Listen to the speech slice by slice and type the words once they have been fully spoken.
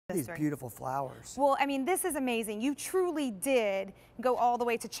These beautiful flowers. Well, I mean, this is amazing. You truly did go all the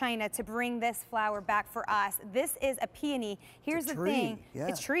way to China to bring this flower back for us. This is a peony. Here's the thing. Yeah.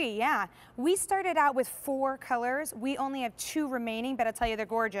 A tree, yeah. We started out with 4 colors. We only have 2 remaining, but I'll tell you they're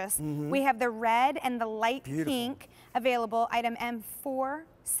gorgeous. We have the red and the light pink available. Item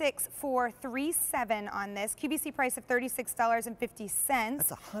M46437 on this. QVC price of $36.50.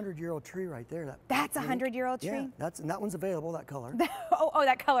 That's a 100-year-old tree right there. That's a 100-year-old tree? Yeah, and that one's available, that color. Oh,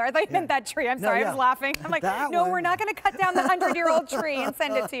 that color. I thought you meant that tree. I'm sorry, I was laughing. I'm like, no, we're not going to cut down the 100-year-old tree and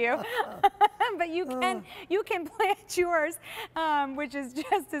send it to you. But you can plant yours, which is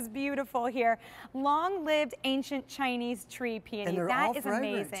just as beautiful here. Long-lived ancient Chinese tree peony. And they're all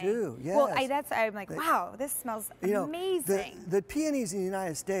fragrant too. Yes. Well, I'm like, wow, this smells amazing. The peonies in the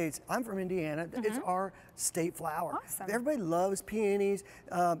United States, I'm from Indiana, it's our state flower. Awesome. Everybody loves peonies,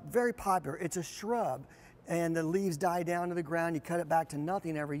 very popular. It's a shrub, and the leaves die down to the ground. You cut it back to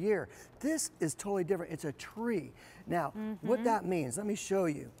nothing every year. This is totally different. It's a tree. Now, what that means, let me show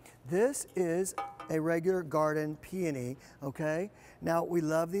you. This is a regular garden peony, okay? Now, we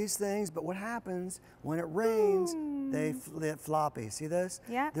love these things, but what happens when it rains, they get floppy. See this?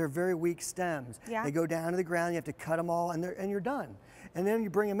 Yeah. They're very weak stems. Yeah. They go down to the ground, you have to cut them all, and you're done. And then you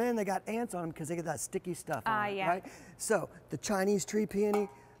bring them in, they got ants on them because they get that sticky stuff on it, right? So, the Chinese tree peony,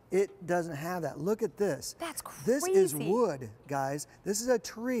 it doesn't have that. Look at this. That's crazy. This is wood, guys. This is a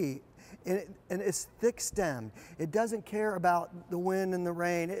tree. And it's thick stemmed. It doesn't care about the wind and the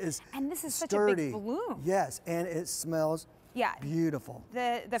rain. It is and this is sturdy. Such a big bloom. Yes, and it smells beautiful.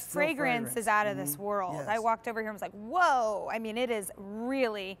 The fragrance is out of this world. Yes. I walked over here and was like, whoa. I mean, it is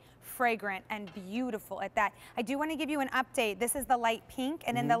really fragrant and beautiful at that. I do want to give you an update. This is the light pink,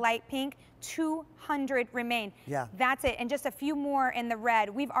 and in the light pink, 200 remain. Yeah. That's it, and just a few more in the red.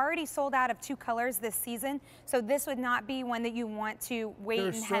 We've already sold out of 2 colors this season, so this would not be one that you want to wait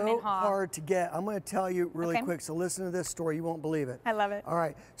and hem and haw. They're so hard to get. I'm going to tell you really quick, so listen to this story. You won't believe it. I love it. All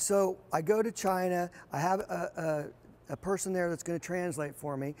right, so I go to China. I have a person there that's going to translate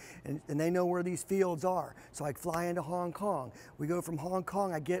for me, and they know where these fields are. So I fly into Hong Kong. We go from Hong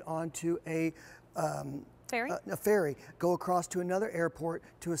Kong, I get onto a ferry, go across to another airport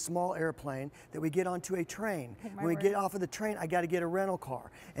to a small airplane, that we get onto a train. When we get off of the train, I got to get a rental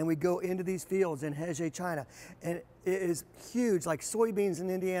car, and we go into these fields in Hezhe, China, and it is huge, like soybeans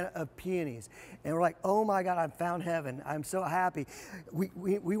in Indiana of peonies. And we're like, oh my God, I've found heaven. I'm so happy.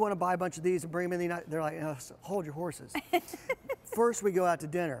 We want to buy a bunch of these and bring them in the United. They're like, oh, hold your horses. First, we go out to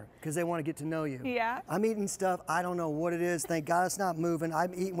dinner because they want to get to know you. Yeah. I'm eating stuff, I don't know what it is. Thank God it's not moving.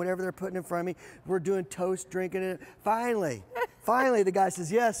 I'm eating whatever they're putting in front of me. We're doing toast, drinking it. Finally, the guy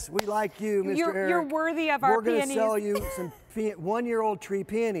says, yes, we like you, Mr. Eric. You're worthy of our peonies. We're going to sell you some 1-year-old tree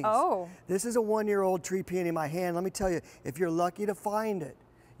peonies. Oh. This is a 1-year-old tree peony in my hand. Let me tell you, if you're lucky to find it,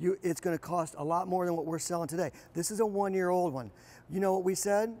 it's going to cost a lot more than what we're selling today. This is a 1-year-old one. You know what we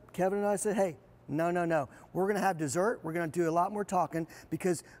said? Kevin and I said, hey, no. We're going to have dessert. We're going to do a lot more talking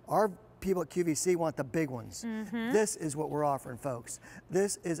because our people at QVC want the big ones. This is what we're offering, folks.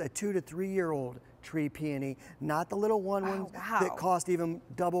 This is a 2 to 3-year-old tree peony, not the little ones that cost even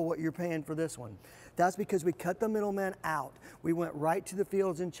double what you're paying for this one. That's because we cut the middleman out. We went right to the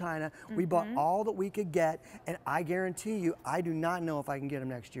fields in China. We bought all that we could get, and I guarantee you, I do not know if I can get them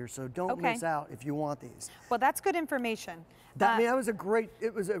next year, so don't miss out if you want these. Well, that's good information. I mean,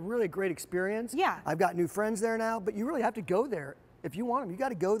 it was a really great experience. Yeah. I've got new friends there now, but you really have to go there. If you want them, you got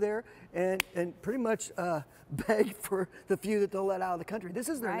to go there and pretty much beg for the few that they'll let out of the country. This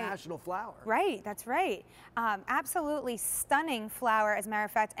is their national flower. Right, that's right. Absolutely stunning flower, as a matter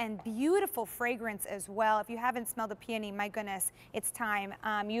of fact, and beautiful fragrance as well. If you haven't smelled a peony, my goodness, it's time.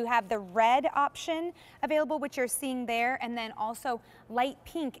 You have the red option available, which you're seeing there, and then also light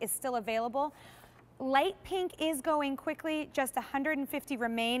pink is still available. Light pink is going quickly, just 150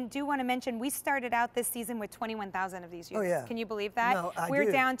 remain. Do want to mention, we started out this season with 21,000 of these units. Oh yeah. Can you believe that? No,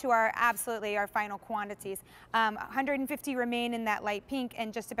 We're down to our final quantities. 150 remain in that light pink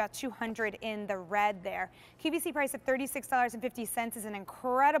and just about 200 in the red there. QVC price of $36.50 is an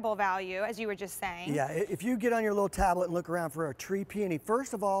incredible value, as you were just saying. Yeah, if you get on your little tablet and look around for a tree peony,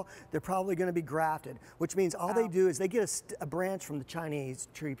 first of all, they're probably going to be grafted, which means all they do is they get a branch from the Chinese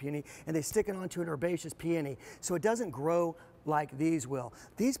tree peony and they stick it onto an herbaceous peony, so it doesn't grow like these will.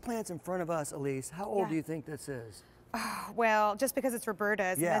 These plants in front of us, Elise, how old do you think this is? Well, just because it's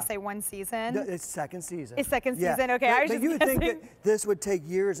Roberta's, I'm Yeah. going to say one season. No, it's second season. It's second Yeah. season, okay. I was But just you would guessing. think that this would take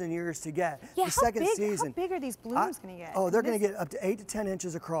years and years to get. Yeah, The second how season. big are these blooms going to get? Oh, they're going to get up to 8 to 10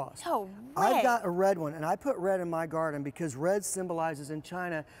 inches across. No I've way. got a red one, and I put red in my garden because red symbolizes in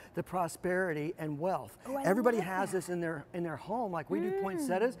China the prosperity and wealth. Oh, I Everybody love has that. this in their home, like we do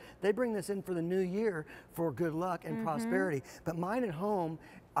poinsettias. They bring this in for the new year for good luck and prosperity. But mine at home,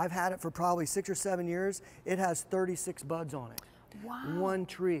 I've had it for probably 6 or 7 years. It has 36 buds on it. Wow. One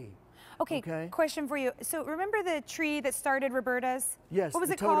tree. Okay, question for you. So remember the tree that started Roberta's? Yes, What was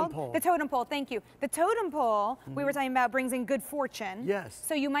the it totem called? pole. The totem pole, thank you. The totem pole, we were talking about, brings in good fortune. Yes.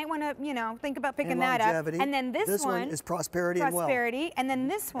 So you might want to, you know, think about picking And that longevity. up. And then this one is prosperity and wealth. And then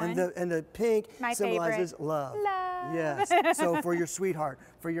this one. And the pink My symbolizes favorite. love. Love. Yes. So for your sweetheart,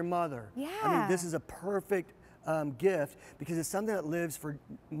 for your mother. I Yeah. mean, this is a perfect gift because it's something that lives for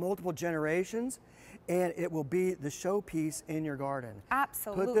multiple generations, and it will be the showpiece in your garden.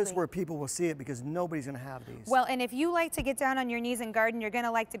 Absolutely. Put this where people will see it because nobody's going to have these. Well, and if you like to get down on your knees and garden, you're going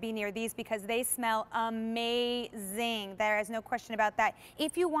to like to be near these because they smell amazing. There is no question about that.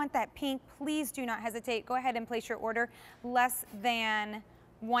 If you want that pink, please do not hesitate. Go ahead and place your order. Less than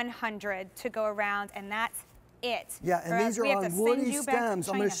 100 to go around, and that's it. Yeah, and these are on woody stems.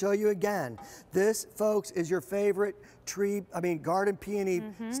 I'm going to show you again. This, folks, is your favorite garden peony,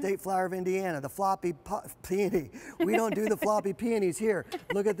 state flower of Indiana, the floppy peony. We don't do the floppy peonies here.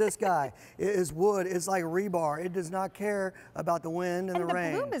 Look at this guy. It is wood. It's like rebar. It does not care about the wind and the rain.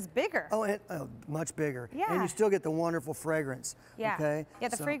 And the bloom is bigger. Oh, much bigger. Yeah. And you still get the wonderful fragrance. Yeah. Okay? Yeah,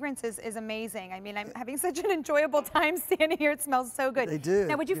 the fragrance is amazing. I mean, I'm having such an enjoyable time standing here. It smells so good. They do.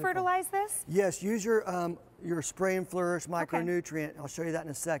 Now, would you Beautiful. fertilize this? Yes, use your spray and flourish micronutrient. I'll show you that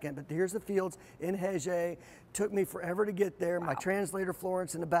in a second. But here's the fields in Hege. Took me forever to get there. Wow. My translator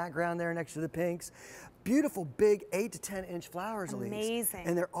Florence in the background there next to the pinks. Beautiful big 8 to 10 inch flowers of these. Amazing.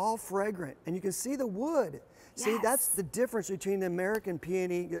 And they're all fragrant. And you can see the wood. Yes. See, that's the difference between the American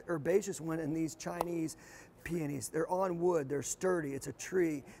peony, herbaceous one, and these Chinese peonies. They're on wood, they're sturdy, it's a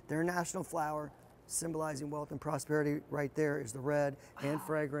tree. They're a national flower. Symbolizing wealth and prosperity right there is the red and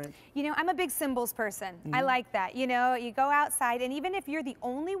fragrant. You know, I'm a big symbols person. I like that. You know, you go outside, and even if you're the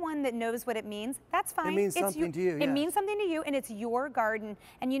only one that knows what it means, that's fine. It means something to you, It means something to you, and it's your garden.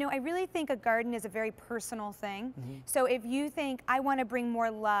 And you know, I really think a garden is a very personal thing. So if you think, I want to bring more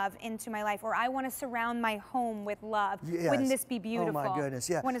love into my life, or I want to surround my home with love, wouldn't this be beautiful? Oh my goodness,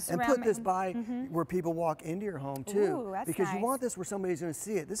 yeah. And put this by where people walk into your home too. Ooh, that's because nice. you want this where somebody's going to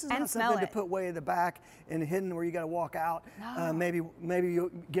see it. This is And not smell something to it. put way in the back and hidden where you got to walk out. No. Maybe you'll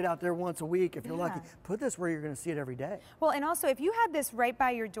get out there once a week if you're lucky. Put this where you're going to see it every day. Well, and also if you had this right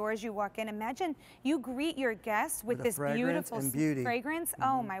by your door as you walk in, imagine you greet your guests with this beautiful fragrance.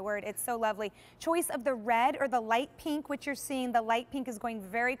 Oh my word, it's so lovely. Choice of the red or the light pink, which you're seeing. The light pink is going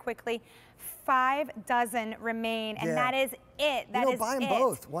very quickly. 5 dozen remain, and that is it. That is buy them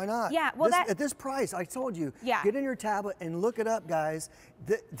both. Why not? Yeah. Well, at this price, I told you. Yeah. Get in your tablet and look it up, guys.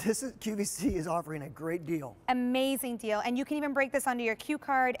 This is QVC is offering a great deal. Amazing deal, and you can even break this onto your Q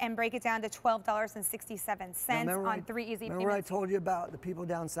card and break it down to $12.67 on 3 easy payments. Remember I told you about the people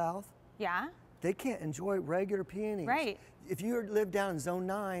down south? Yeah. They can't enjoy regular peonies. Right. If you live down in Zone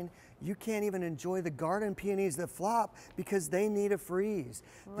 9, you can't even enjoy the garden peonies that flop because they need a freeze.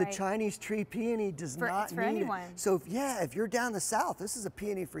 Right. The Chinese tree peony does not need anyone. it. So if you're down the south, this is a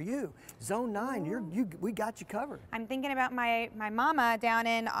peony for you. Zone 9, we got you covered. I'm thinking about my mama down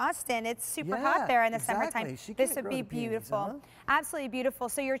in Austin. It's super hot there in the summertime. This would be beautiful. Absolutely beautiful.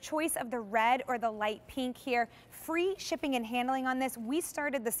 So your choice of the red or the light pink here. Free shipping and handling on this. We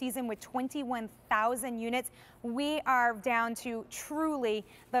started the season with 21,000 units. We are down to truly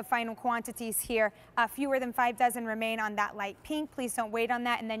the final quantities here. Fewer than 5 dozen remain on that light pink. Please don't wait on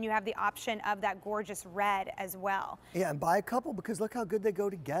that. And then you have the option of that gorgeous red as well. Yeah, and buy a couple because look how good they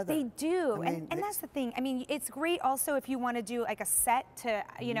go together. They do. And that's the thing. I mean, it's great also if you want to do like a set to,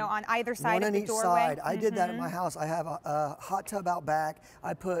 you know, on either side of the doorway. One on each side. I did that at my house. I have a hot tub out back.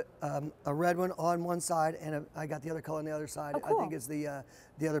 I put a red one on one side and I got the other color on the other side. Oh, cool. I think it's the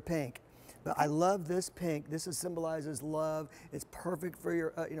other pink. But I love this pink. This symbolizes love. It's perfect for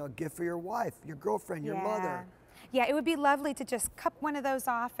your, a gift for your wife, your girlfriend, your mother. Yeah, it would be lovely to just cup one of those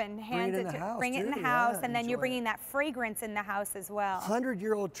off and hand it to bring it in the house, and then you're bringing that fragrance in the house as well.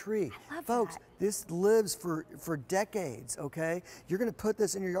 100-year-old tree. I love Folks, that. this lives for decades, okay? You're gonna put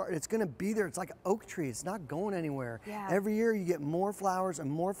this in your yard, it's gonna be there. It's like an oak tree, it's not going anywhere. Yeah. Every year you get more flowers and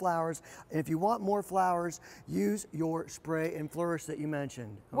more flowers. And if you want more flowers, use your spray and flourish that you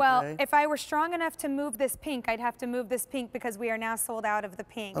mentioned. Okay? Well, if I were strong enough to move this pink, I'd have to move this pink because we are now sold out of the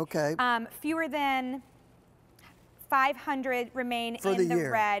pink. Okay. 500 remain for in the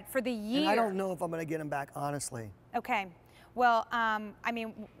year. red for the year. And I don't know if I'm going to get them back, honestly. Okay. Well, I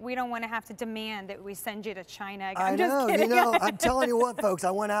mean, we don't want to have to demand that we send you to China. I know, you know, I'm telling you what, folks,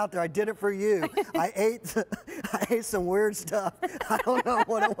 I went out there, I did it for you. I ate some weird stuff. I don't know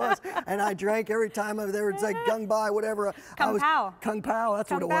what it was. And I drank every time I was there. It's like gung bai, whatever. Kung Pao. Kung Pao, that's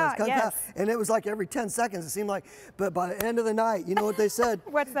what it Kung was. Pao, Kung yes. Pao. And it was like every 10 seconds, it seemed like. But by the end of the night, you know what they said?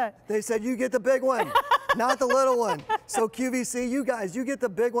 What's that? They said, you get the big one, not the little one. So QVC, you guys, you get the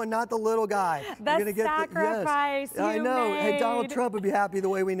big one, not the little guy. The You're gonna get sacrifice yes. I know. made. Hey, Donald Trump would be happy the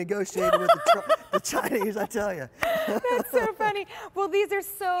way we negotiated with the Chinese, I tell you. That's so funny. Well, these are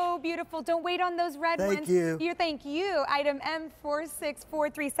so beautiful. Don't wait on those red ones. Thank you. Thank you. Item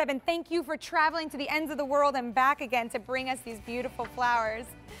M46437. Thank you for traveling to the ends of the world and back again to bring us these beautiful flowers.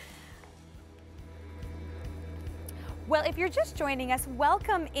 Well, if you're just joining us,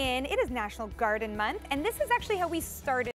 welcome in. It is National Garden Month, and this is actually how we started